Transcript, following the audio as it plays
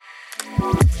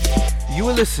You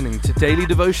are listening to Daily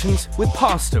Devotions with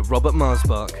Pastor Robert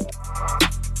Marsbach.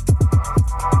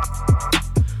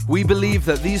 We believe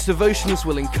that these devotions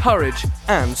will encourage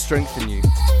and strengthen you.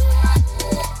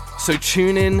 So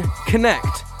tune in,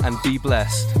 connect, and be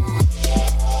blessed.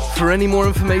 For any more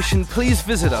information, please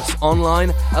visit us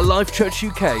online at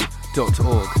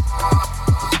lifechurchuk.org.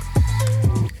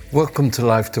 Welcome to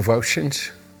Life Devotions.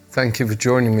 Thank you for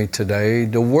joining me today.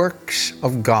 The Works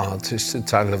of God is the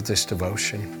title of this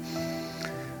devotion.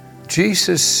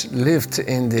 Jesus lived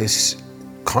in this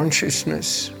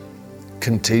consciousness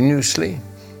continuously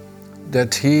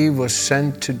that he was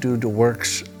sent to do the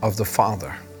works of the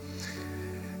Father.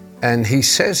 And he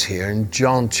says here in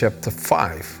John chapter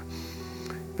 5,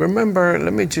 remember,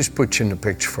 let me just put you in the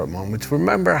picture for a moment.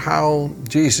 Remember how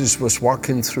Jesus was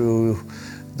walking through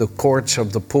the courts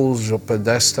of the pools of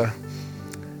Bethesda,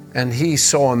 and he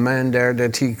saw a man there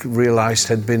that he realized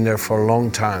had been there for a long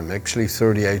time, actually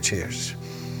 38 years.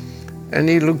 And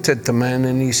he looked at the man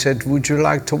and he said, "Would you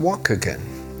like to walk again?"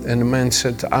 And the man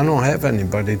said, "I don't have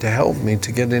anybody to help me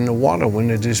to get in the water when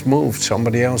it is moved.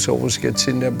 Somebody else always gets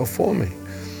in there before me."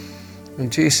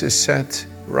 And Jesus said,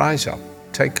 "Rise up,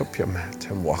 take up your mat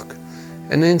and walk."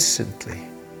 And instantly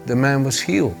the man was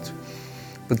healed.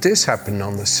 But this happened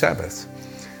on the Sabbath.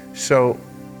 So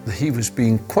he was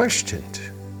being questioned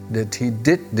that he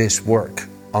did this work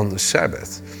on the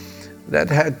Sabbath. That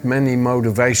had many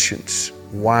motivations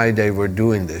why they were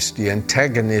doing this. The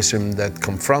antagonism that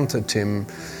confronted him,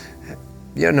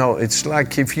 it's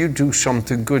like if you do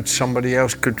something good, somebody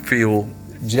else could feel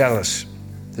jealous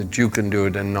that you can do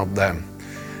it and not them.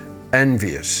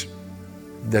 Envious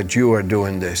that you are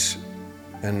doing this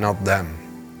and not them,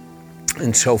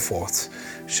 and so forth.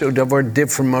 So there were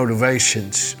different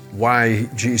motivations why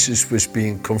Jesus was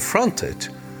being confronted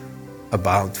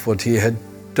about what he had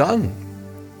done.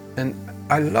 And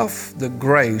I love the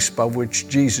grace by which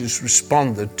Jesus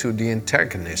responded to the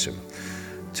antagonism,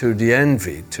 to the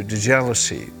envy, to the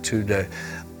jealousy, to the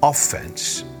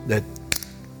offense that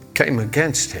came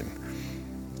against him.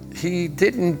 He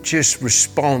didn't just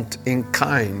respond in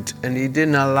kind, and he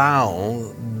didn't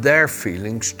allow their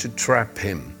feelings to trap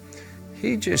him.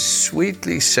 He just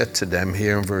sweetly said to them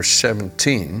here in verse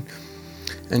 17,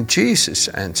 and Jesus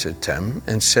answered them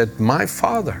and said, "My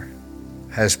Father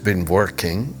has been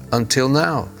working until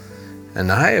now, and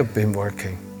I have been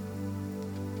working."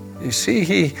 You see,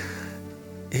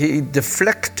 he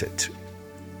deflected.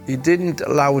 He didn't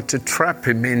allow it to trap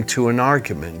him into an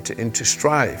argument, into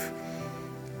strife.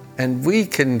 And we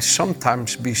can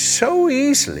sometimes be so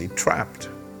easily trapped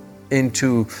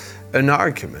into an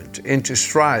argument, into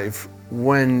strife,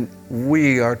 when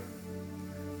we are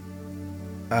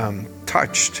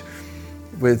touched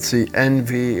with the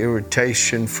envy,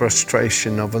 irritation,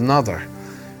 frustration of another.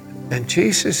 And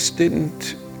Jesus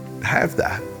didn't have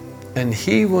that. And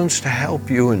he wants to help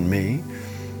you and me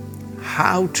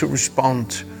how to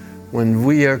respond when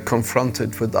we are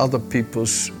confronted with other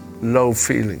people's low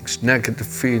feelings, negative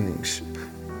feelings,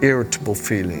 irritable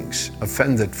feelings,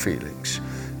 offended feelings.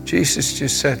 Jesus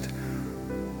just said,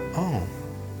 "Oh,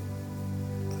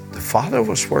 the Father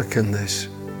was working this.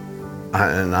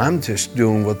 And I'm just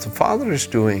doing what the Father is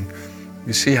doing."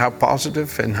 You see how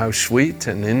positive and how sweet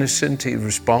and innocent he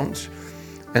responds?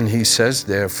 And he says,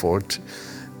 therefore,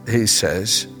 he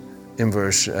says in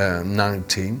verse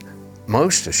 19,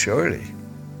 "Most assuredly,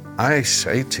 I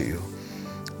say to you,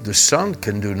 the Son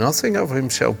can do nothing of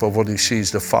himself but what he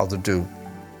sees the Father do.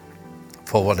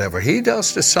 For whatever he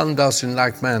does, the Son does in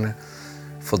like manner.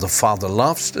 For the Father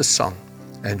loves the Son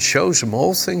and shows him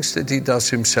all things that he does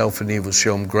himself, and he will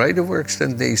show him greater works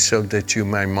than these, so that you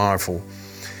may marvel."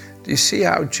 Do you see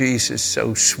how Jesus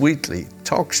so sweetly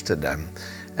talks to them?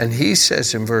 And he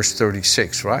says in verse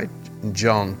 36, right? In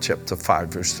John chapter 5,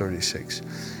 verse 36,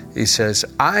 he says,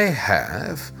 "I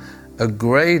have a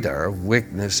greater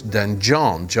witness than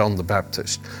John the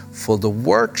Baptist, for the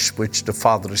works which the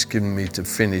Father has given me to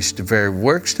finish, the very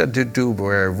works that I do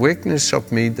bear witness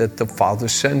of me that the Father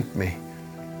sent me."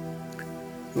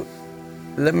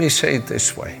 Let me say it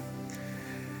this way.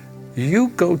 You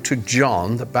go to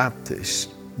John the Baptist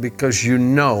because you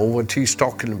know what he's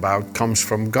talking about comes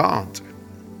from God.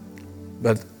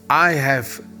 But I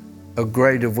have a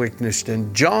greater witness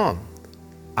than John.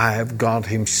 I have God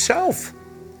himself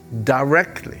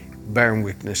directly bearing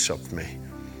witness of me.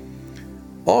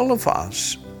 All of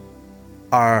us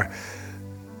are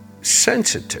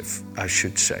sensitive, I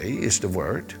should say, is the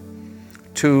word,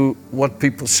 to what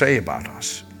people say about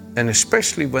us. And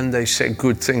especially when they say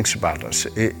good things about us,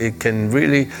 it can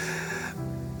really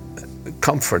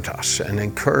comfort us and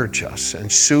encourage us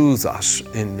and soothe us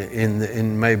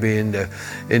in maybe in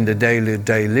the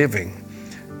day living.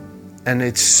 And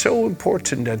it's so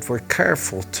important that we're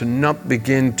careful to not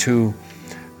begin to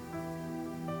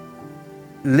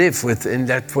live within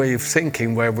that way of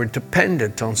thinking where we're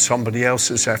dependent on somebody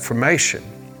else's affirmation,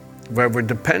 where we're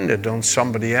dependent on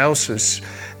somebody else's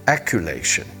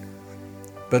accolation,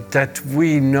 but that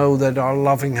we know that our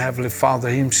loving Heavenly Father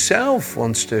Himself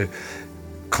wants to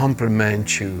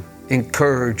compliment you,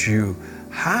 encourage you.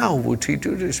 How would He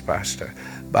do this, Pastor?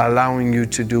 By allowing you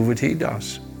to do what He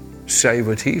does, say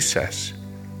what He says.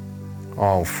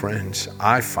 Oh, friends,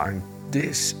 I find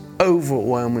this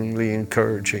overwhelmingly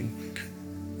encouraging,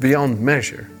 beyond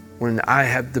measure, when I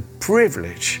have the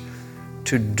privilege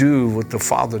to do what the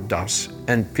Father does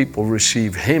and people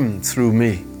receive Him through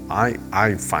me.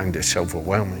 I find this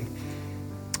overwhelming.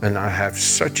 And I have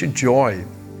such a joy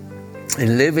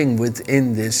in living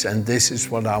within this, and this is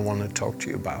what I want to talk to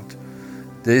you about.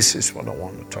 This is what I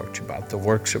want to talk to you about, the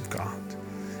works of God.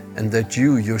 And that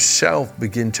you yourself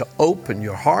begin to open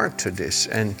your heart to this.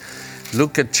 And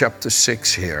look at chapter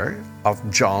 6 here of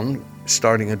John,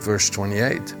 starting at verse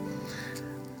 28.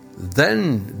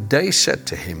 Then they said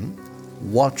to him,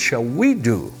 "What shall we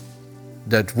do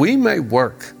that we may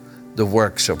work the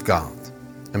works of God?"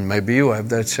 And maybe you have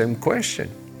that same question.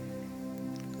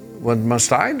 What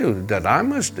must I do that I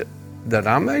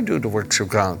may do the works of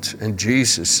God? And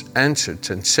Jesus answered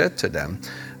and said to them,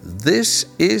 "This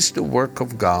is the work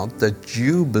of God, that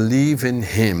you believe in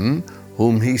Him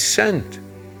whom He sent."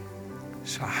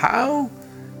 So how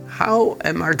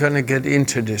am I going to get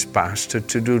into this, Pastor,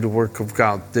 to do the work of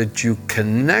God? That you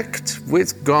connect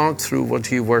with God through what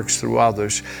He works through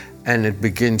others, and it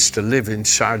begins to live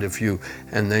inside of you,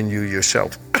 and then you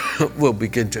yourself will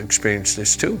begin to experience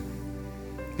this too.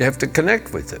 You have to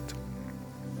connect with it.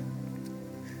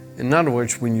 In other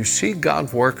words, when you see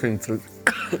God working through,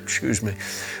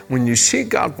 when you see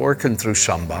God working through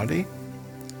somebody,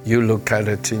 you look at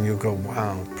it and you go,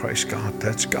 wow, praise God,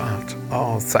 that's God.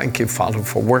 Oh, thank you, Father,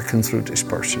 for working through this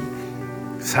person.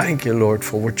 Thank you, Lord,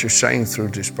 for what you're saying through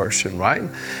this person, right?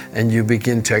 And you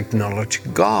begin to acknowledge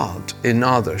God in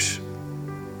others.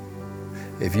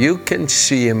 If you can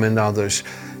see Him in others,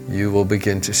 you will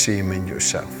begin to see Him in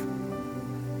yourself.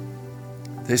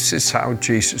 This is how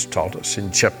Jesus taught us.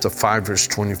 In chapter 5, verse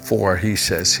 24, He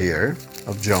says here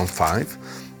of John 5,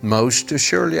 "Most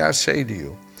assuredly I say to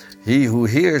you, he who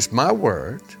hears my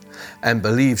word and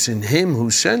believes in Him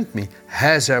who sent me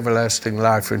has everlasting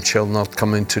life and shall not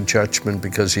come into judgment,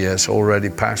 because he has already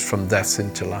passed from death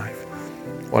into life."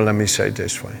 Well, let me say it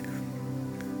this way.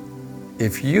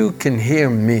 If you can hear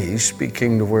me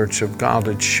speaking the words of God,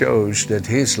 it shows that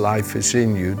His life is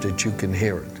in you, that you can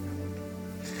hear it.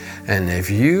 And if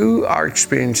you are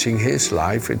experiencing His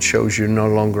life, it shows you're no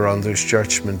longer under His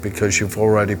judgment, because you've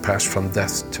already passed from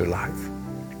death to life.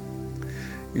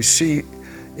 You see,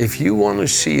 if you want to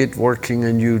see it working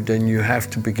in you, then you have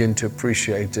to begin to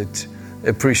appreciate it,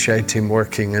 appreciate Him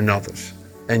working in others.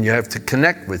 And you have to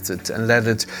connect with it and let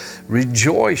it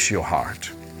rejoice your heart.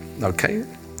 Okay?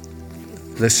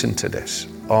 Listen to this.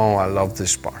 Oh, I love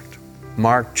this part.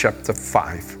 Mark chapter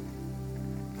 5.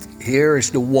 Here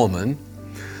is the woman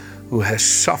who has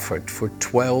suffered for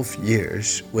 12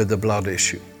 years with a blood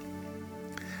issue.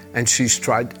 And she's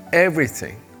tried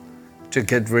everything to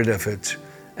get rid of it,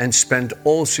 and spent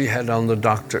all she had on the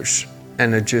doctors,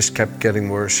 and it just kept getting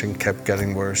worse and kept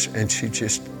getting worse, and she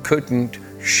just couldn't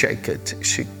shake it.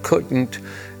 She couldn't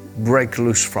break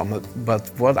loose from it.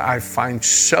 But what I find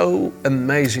so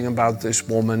amazing about this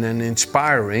woman and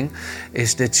inspiring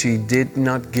is that she did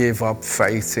not give up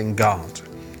faith in God.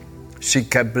 She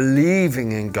kept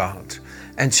believing in God,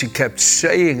 and she kept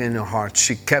saying in her heart,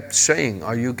 she kept saying,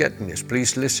 are you getting this?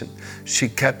 Please listen. She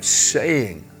kept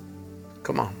saying,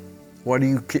 come on. What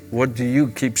do you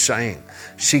keep saying?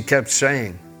 She kept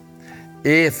saying,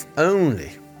 if only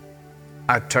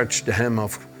I touched the hem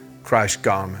of Christ's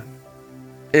garment.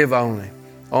 If only.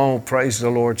 Oh, praise the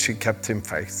Lord, she kept in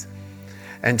faith.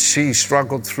 And she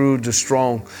struggled through the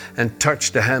storm and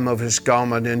touched the hem of His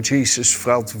garment, and Jesus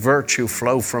felt virtue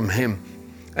flow from Him.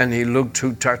 And He looked,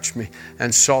 who touched me,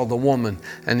 and saw the woman.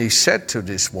 And He said to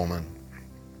this woman,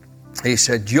 He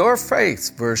said, your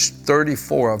faith, verse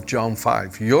 34 of John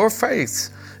 5, your faith,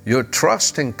 your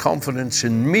trust and confidence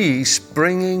in me,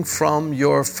 springing from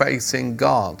your faith in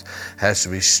God, has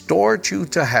restored you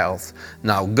to health.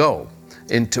 Now go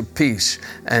into peace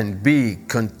and be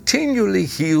continually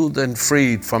healed and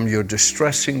freed from your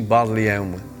distressing bodily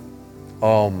ailment.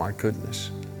 Oh my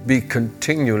goodness. Be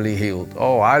continually healed.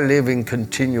 Oh, I live in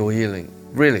continual healing.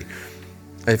 Really.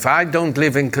 If I don't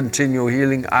live in continual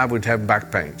healing, I would have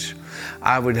back pains.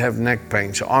 I would have neck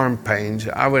pains, arm pains.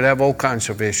 I would have all kinds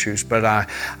of issues, but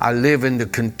I live in the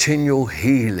continual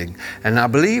healing, and I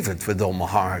believe it with all my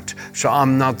heart. So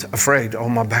I'm not afraid, oh,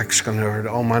 my back's going to hurt,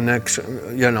 oh, my neck's,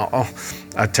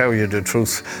 I tell you the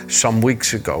truth, some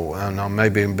weeks ago, and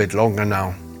maybe a bit longer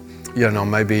now,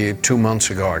 maybe 2 months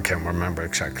ago, I can't remember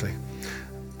exactly,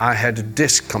 I had a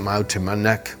disc come out in my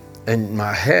neck, and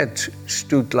my head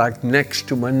stood like next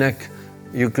to my neck.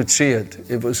 You could see it.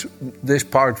 This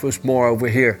part was more over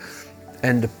here.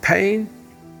 And the pain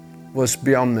was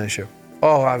beyond measure.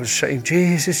 Oh, I was saying,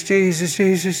 Jesus, Jesus,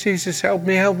 Jesus, Jesus, help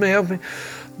me, help me, help me.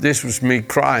 This was me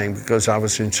crying because I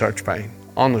was in such pain.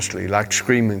 Honestly, like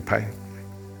screaming pain.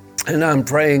 And I'm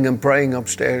praying and praying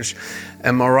upstairs.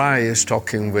 And Mariah is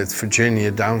talking with Virginia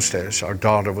downstairs. Our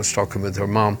daughter was talking with her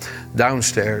mom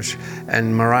downstairs.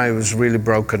 And Mariah was really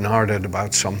brokenhearted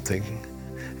about something.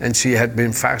 And she had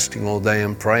been fasting all day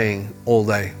and praying all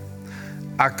day.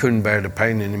 I couldn't bear the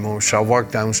pain anymore, so I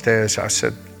walked downstairs. I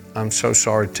said, I'm so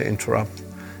sorry to interrupt,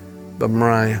 but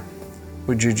Mariah,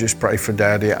 would you just pray for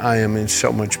Daddy? I am in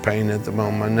so much pain at the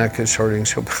moment. My neck is hurting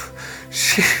so bad.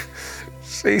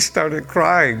 She started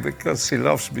crying because she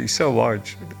loves me so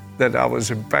much that I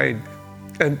was in pain,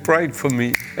 and prayed for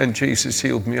me, and Jesus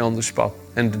healed me on the spot.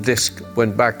 And the disc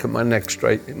went back and my neck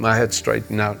straight, my head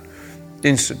straightened out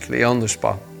instantly on the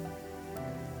spot.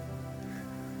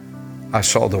 I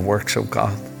saw the works of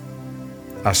God.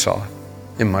 I saw it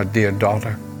in my dear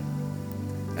daughter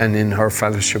and in her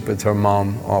fellowship with her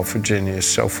mom. Oh, Virginia is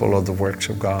so full of the works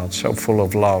of God, so full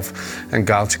of love and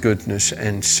God's goodness,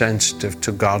 and sensitive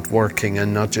to God working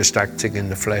and not just acting in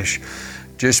the flesh.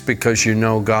 Just because you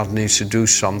know God needs to do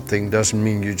something doesn't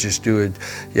mean you just do it.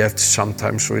 You have to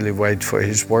sometimes really wait for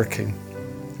His working.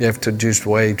 You have to just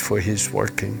wait for His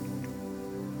working.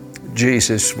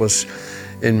 Jesus was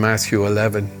in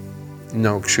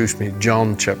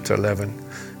John chapter 11.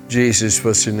 Jesus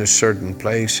was in a certain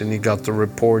place and he got the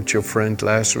report, your friend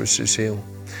Lazarus is ill.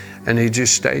 And he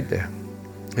just stayed there.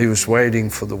 He was waiting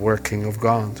for the working of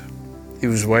God. He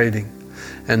was waiting.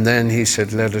 And then he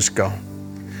said, let us go.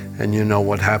 And you know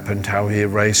what happened, how he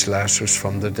raised Lazarus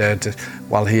from the dead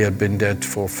while he had been dead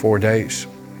for 4 days.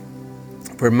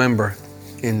 Remember,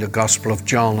 in the Gospel of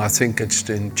John, I think it's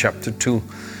in chapter 2,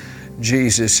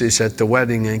 Jesus is at the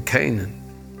wedding in Canaan.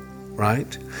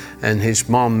 Right? And his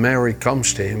mom, Mary,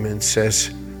 comes to him and says,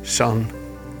 son,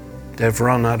 they've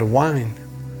run out of wine.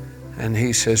 And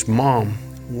he says, Mom,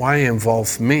 why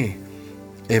involve me?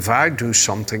 If I do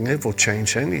something, it will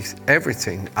change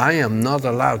everything. I am not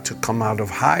allowed to come out of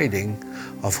hiding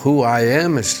of who I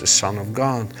am as the Son of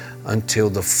God until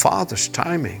the Father's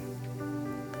timing.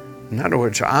 In other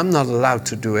words, I'm not allowed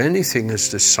to do anything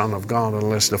as the Son of God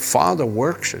unless the Father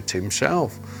works it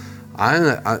Himself.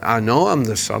 I know I'm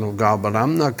the Son of God, but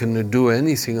I'm not going to do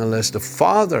anything unless the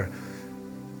Father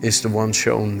is the one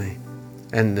showing me.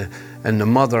 And the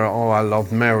mother, oh, I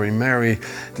love Mary.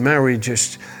 Mary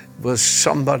just was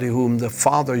somebody whom the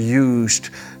Father used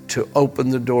to open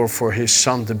the door for His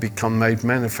Son to become made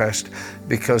manifest,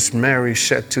 because Mary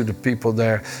said to the people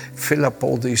there, fill up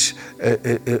all these,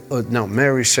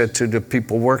 Mary said to the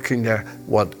people working there,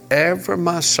 whatever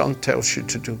my Son tells you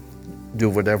to do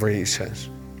whatever He says.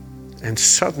 And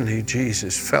suddenly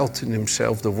Jesus felt in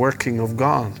Himself the working of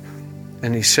God.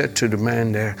 And He said to the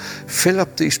man there, fill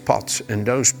up these pots. And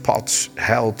those pots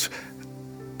held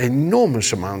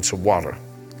enormous amounts of water,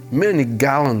 many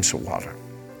gallons of water.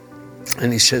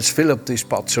 And He says, fill up these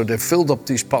pots. So they filled up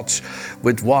these pots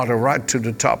with water right to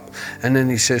the top. And then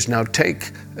He says, now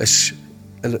take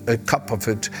a cup of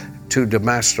it to the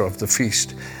master of the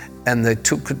feast. And they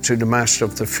took it to the master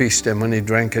of the feast, and when he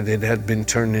drank it, it had been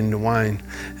turned into wine.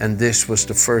 And this was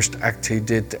the first act He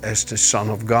did as the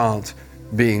Son of God,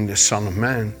 being the Son of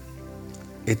Man.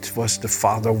 It was the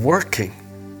Father working.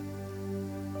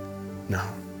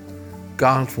 Now,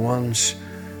 God wants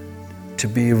to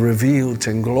be revealed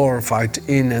and glorified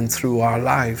in and through our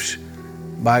lives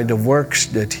by the works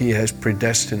that He has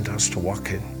predestined us to walk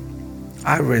in.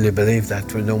 I really believe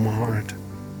that with all my heart.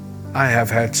 I have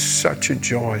had such a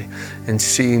joy in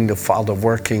seeing the Father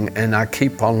working, and I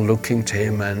keep on looking to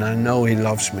Him, and I know He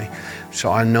loves me. So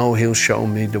I know He'll show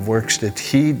me the works that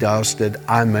He does that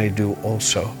I may do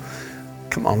also.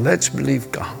 Come on, let's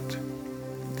believe God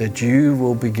that you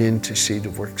will begin to see the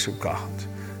works of God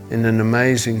in an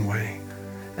amazing way,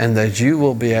 and that you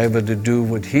will be able to do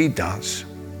what He does.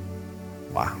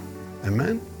 Wow.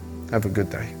 Amen. Have a good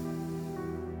day.